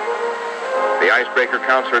times. The icebreaker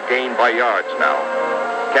counts her gain by yards now.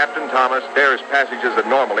 Captain Thomas dares passages that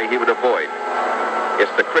normally he would avoid.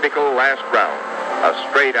 It's the critical last round, a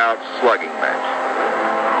straight-out slugging match.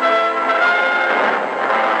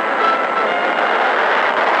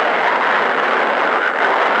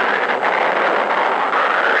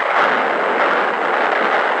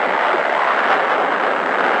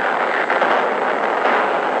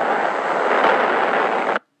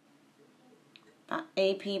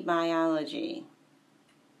 AP Biology.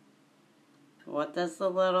 What does the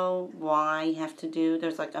little Y have to do?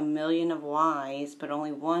 There's like a million of Y's, but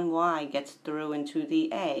only one Y gets through into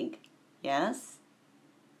the egg. Yes?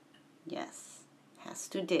 Yes. Has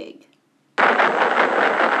to dig. The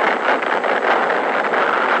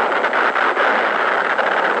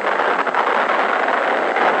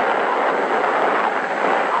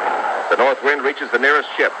north wind reaches the nearest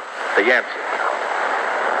ship, the Yancey.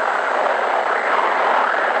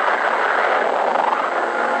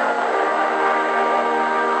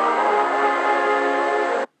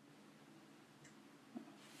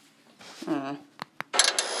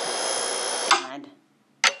 God.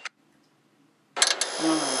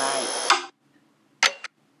 All right.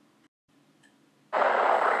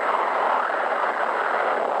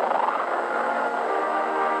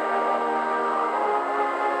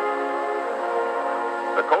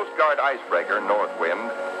 The Coast Guard icebreaker,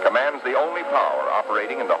 Northwind, commands the only power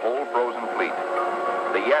operating in the whole frozen fleet.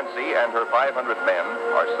 The Yancey and her 500 men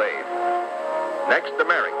are saved. Next, the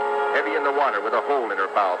Merrick, heavy in the water with a hole in her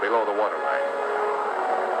bow below the waterline.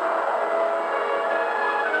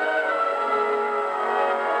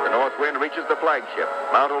 The Northwind reaches the flagship,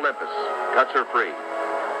 Mount Olympus, cuts her free.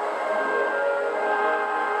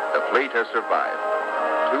 The fleet has survived.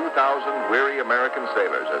 2,000 weary American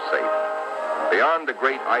sailors are safe. Beyond the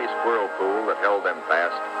great ice whirlpool that held them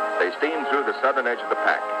fast, they steamed through the southern edge of the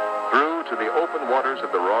pack, through to the open waters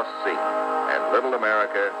of the Ross Sea, and little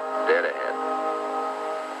America dead ahead.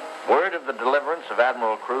 Word of the deliverance of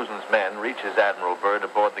Admiral Cruzen's men reaches Admiral Byrd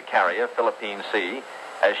aboard the carrier Philippine Sea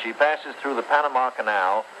as she passes through the Panama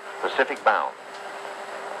Canal, Pacific bound.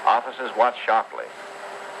 Officers watch sharply.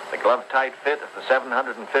 The glove-tight fit of the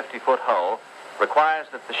 750-foot hull requires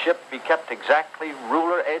that the ship be kept exactly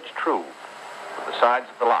ruler-edge true to the sides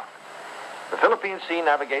of the lock. The Philippine Sea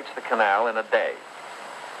navigates the canal in a day.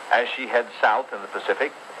 As she heads south in the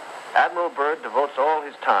Pacific, Admiral Byrd devotes all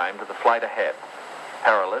his time to the flight ahead,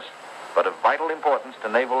 perilous but of vital importance to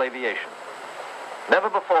naval aviation. Never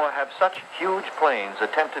before have such huge planes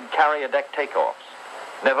attempted carrier deck takeoffs.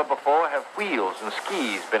 Never before have wheels and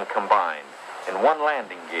skis been combined in one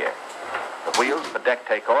landing gear. The wheels for deck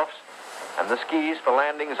takeoffs and the skis for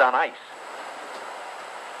landings on ice.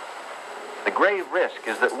 The grave risk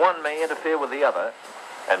is that one may interfere with the other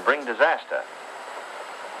and bring disaster.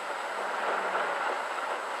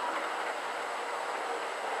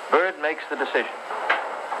 Byrd makes the decision.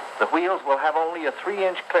 The wheels will have only a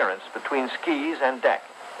 3-inch clearance between skis and deck.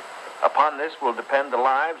 Upon this will depend the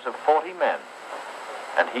lives of 40 men,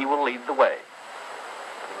 and he will lead the way.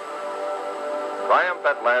 Triumph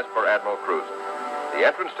at last for Admiral Cruzen. The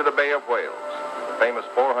entrance to the Bay of Whales, the famous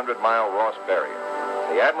 400-mile Ross Barrier.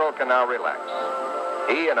 The Admiral can now relax.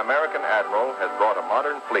 He, an American admiral, has brought a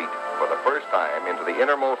modern fleet for the first time into the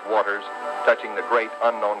innermost waters touching the great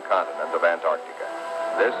unknown continent of Antarctica.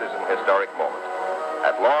 This is an historic moment.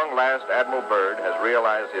 At long last, Admiral Byrd has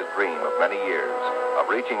realized his dream of many years of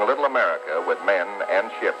reaching little America with men and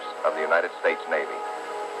ships of the United States Navy.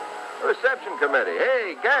 Reception committee.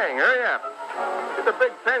 Hey, gang, hurry up. Look at the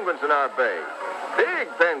big penguins in our bay. Big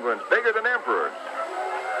penguins, bigger than emperors.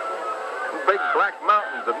 Big black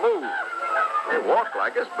mountains that move. They walk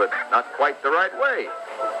like us, but not quite the right way.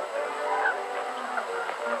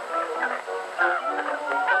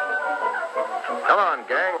 Come on,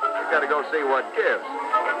 gang. We gotta go see what gives.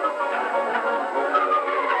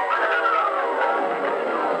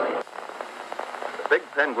 The big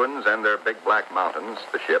penguins and their big black mountains,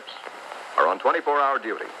 the ships, are on 24-hour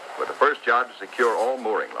duty with the first job to secure all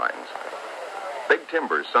mooring lines. Big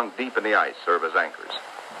timbers sunk deep in the ice serve as anchors.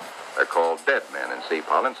 They're called dead men in sea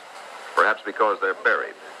parlance, perhaps because they're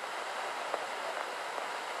buried.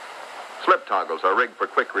 Slip toggles are rigged for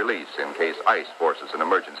quick release in case ice forces an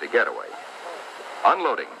emergency getaway.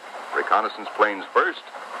 Unloading. Reconnaissance planes first,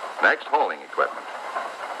 next hauling equipment.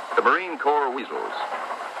 The Marine Corps weasels.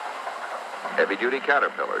 Heavy-duty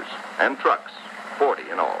caterpillars and trucks,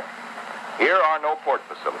 40 in all. Here are no port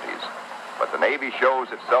facilities, but the Navy shows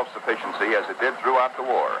its self-sufficiency as it did throughout the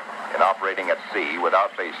war in operating at sea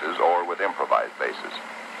without bases or with improvised bases.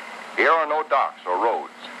 Here are no docks or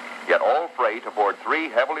roads, yet all freight aboard 3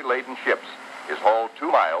 heavily laden ships is hauled 2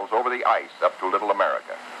 miles over the ice up to Little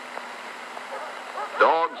America.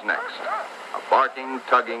 Dogs next, a barking,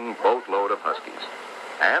 tugging boatload of huskies.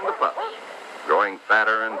 And the pups, growing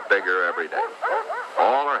fatter and bigger every day.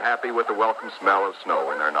 All are happy with the welcome smell of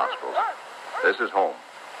snow in their nostrils. This is home.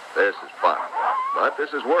 This is fun. But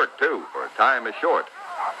this is work, too, for time is short.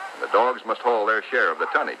 And the dogs must haul their share of the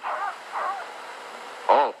tonnage.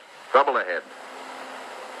 Halt. Trouble ahead.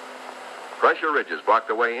 Pressure ridges block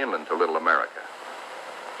the way inland to Little America.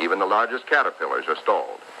 Even the largest caterpillars are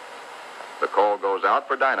stalled. The call goes out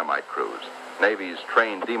for dynamite crews, Navy's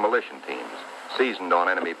trained demolition teams, seasoned on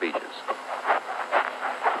enemy beaches.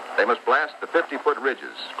 They must blast the 50-foot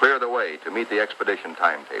ridges, clear the way to meet the expedition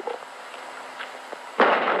timetable.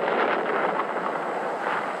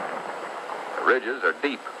 The ridges are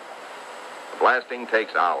deep. The blasting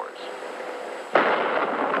takes hours.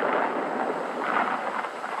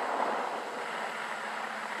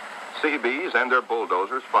 Seabees and their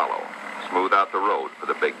bulldozers follow, smooth out the road for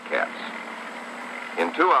the big cats.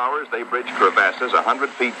 In 2 hours, they bridge crevasses 100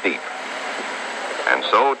 feet deep. And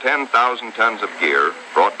so 10,000 tons of gear,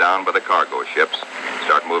 brought down by the cargo ships,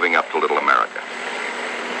 start moving up to Little America.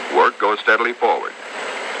 Work goes steadily forward.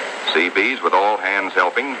 Seabees, with all hands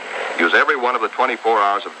helping, use every one of the 24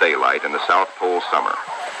 hours of daylight in the South Pole summer.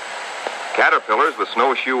 Caterpillars with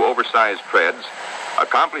snowshoe oversized treads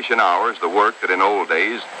accomplish in hours the work that in old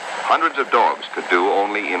days hundreds of dogs could do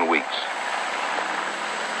only in weeks.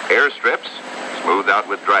 Airstrips, smoothed out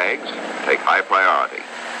with drags, take high priority.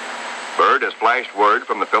 Bird has flashed word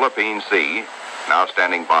from the Philippine Sea, now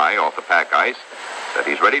standing by off the pack ice, that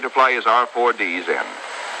he's ready to fly his R-4Ds in.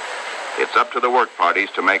 It's up to the work parties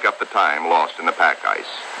to make up the time lost in the pack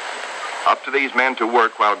ice. Up to these men to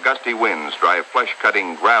work while gusty winds drive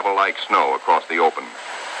flesh-cutting gravel-like snow across the open,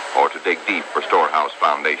 or to dig deep for storehouse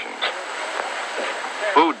foundations.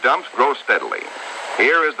 Food dumps grow steadily.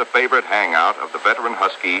 Here is the favorite hangout of the veteran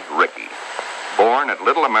Husky, Ricky. Born at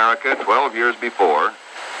Little America 12 years before,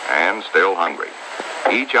 and still hungry.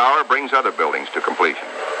 Each hour brings other buildings to completion.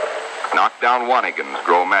 Knockdown Wanigans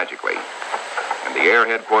grow magically, and the Air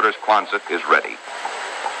Headquarters Quonset is ready.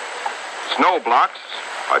 Snow blocks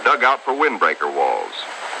are dug out for windbreaker walls.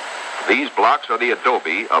 These blocks are the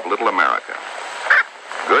adobe of Little America.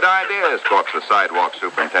 Good idea, squawks the sidewalk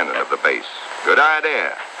superintendent of the base. Good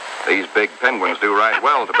idea. These big penguins do right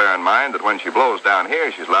well to bear in mind that when she blows down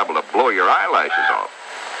here, she's liable to blow your eyelashes off.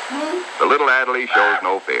 The little Adderley shows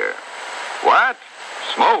no fear. What?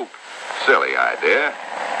 Smoke? Silly idea.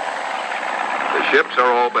 The ships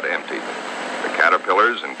are all but emptied. The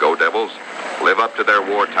Caterpillars and Go Devils live up to their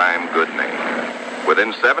wartime good name.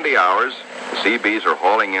 Within 70 hours, the Seabees are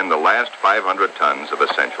hauling in the last 500 tons of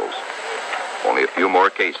essentials. Only a few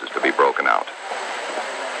more cases to be broken out.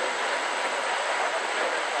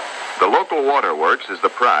 The local waterworks is the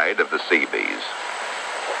pride of the Seabees.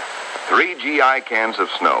 3 GI cans of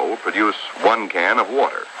snow produce 1 can of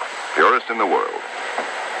water, purest in the world.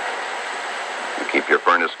 You keep your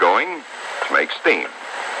furnace going, which makes steam,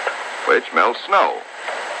 which melts snow,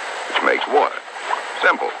 which makes water.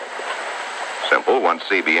 Simple. Simple once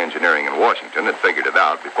CB Engineering in Washington had figured it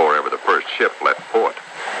out before ever the first ship left port.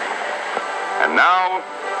 And now,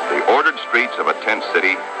 the ordered streets of a tent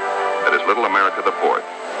city that is Little America the Fourth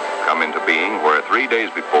come into being where 3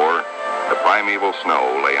 days before, the primeval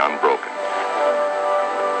snow lay unbroken.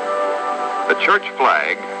 The church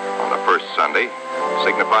flag on the first Sunday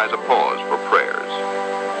signifies a pause for prayers.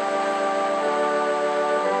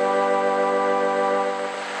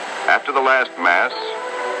 After the last Mass,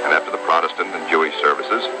 and after the Protestant and Jewish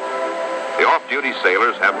services, the off-duty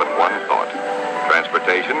sailors have but one thought.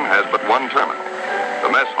 Transportation has but one terminal,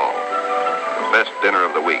 the mess hall, the best dinner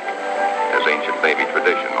of the week, as ancient Navy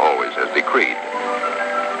tradition always has decreed.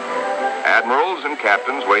 Admirals and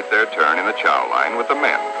captains wait their turn in the chow line with the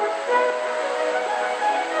men.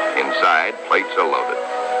 Inside, plates are loaded.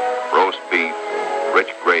 Roast beef,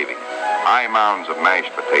 rich gravy, high mounds of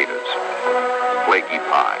mashed potatoes, flaky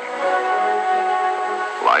pie.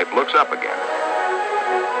 Life looks up again.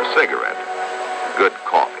 A cigarette, good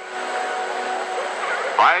coffee.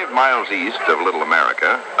 5 miles east of Little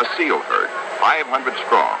America, a seal herd, 500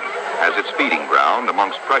 strong, has its feeding ground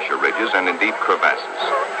amongst pressure ridges and in deep crevasses.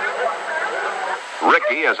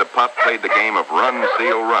 Ricky, as a pup, played the game of run,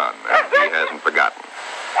 seal, run, and he hasn't forgotten.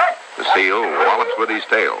 The seal wallops with his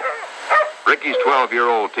tail. Ricky's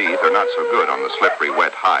 12-year-old teeth are not so good on the slippery,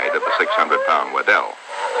 wet hide of the 600-pound Waddell.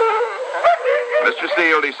 Mr.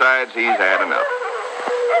 Seal decides he's had enough.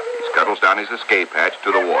 He scuttles down his escape hatch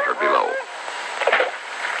to the water below.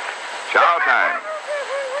 Chow time.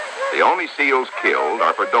 The only seals killed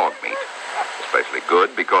are for dog meat, especially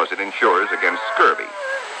good because it insures against scurvy.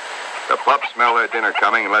 The pups smell their dinner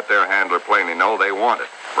coming and let their handler plainly know they want it,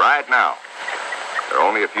 right now. They're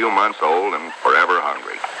only a few months old and forever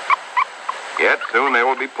hungry. Yet soon they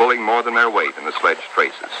will be pulling more than their weight in the sledge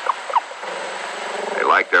traces. They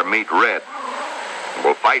like their meat red and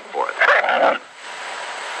will fight for it.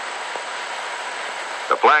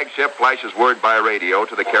 The flagship flashes word by radio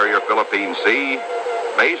to the carrier Philippine Sea.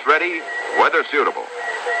 Base ready, weather suitable.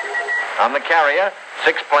 On the carrier,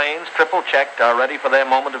 6 planes, triple-checked, are ready for their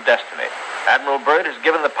moment of destiny. Admiral Byrd has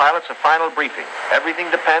given the pilots a final briefing. Everything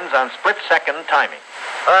depends on split-second timing.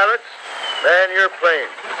 Pilots, man your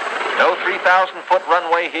plane. No 3,000-foot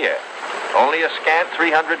runway here. Only a scant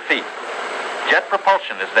 300 feet. Jet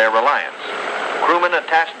propulsion is their reliance. Crewmen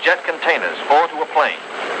attach jet containers, 4 to a plane.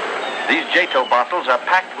 These JATO bottles are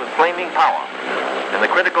packed with flaming power. In the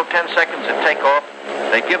critical 10 seconds at takeoff,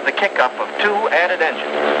 they give the kick-up of 2 added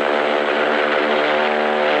engines.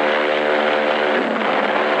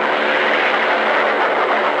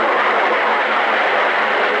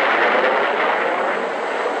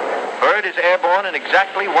 Byrd is airborne in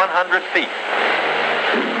exactly 100 feet.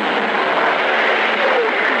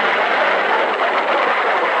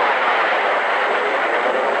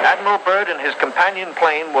 Admiral Byrd and his companion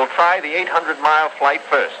plane will try the 800-mile flight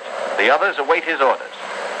first. The others await his orders.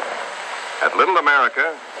 At Little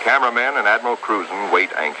America, cameramen and Admiral Cruzen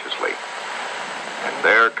wait anxiously. And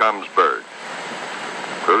there comes Byrd.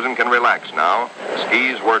 Cruzen can relax now. The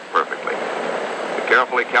skis work perfectly. The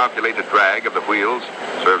carefully calculated drag of the wheels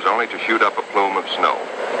serves only to shoot up a plume of snow.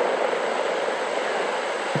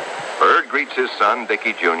 Byrd greets his son,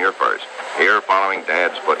 Dickie Jr. first, here following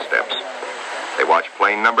Dad's footsteps. They watch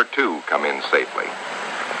plane number 2 come in safely.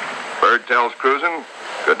 Byrd tells Cruzen,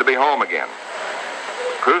 good to be home again.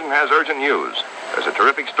 Cruzen has urgent news. There's a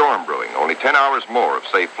terrific storm brewing, only 10 hours more of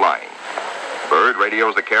safe flying. Byrd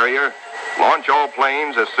radios the carrier, launch all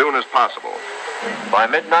planes as soon as possible. By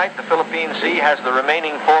midnight, the Philippine Sea has the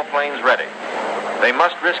remaining 4 planes ready. They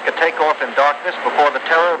must risk a takeoff in darkness before the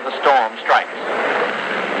terror of the storm strikes.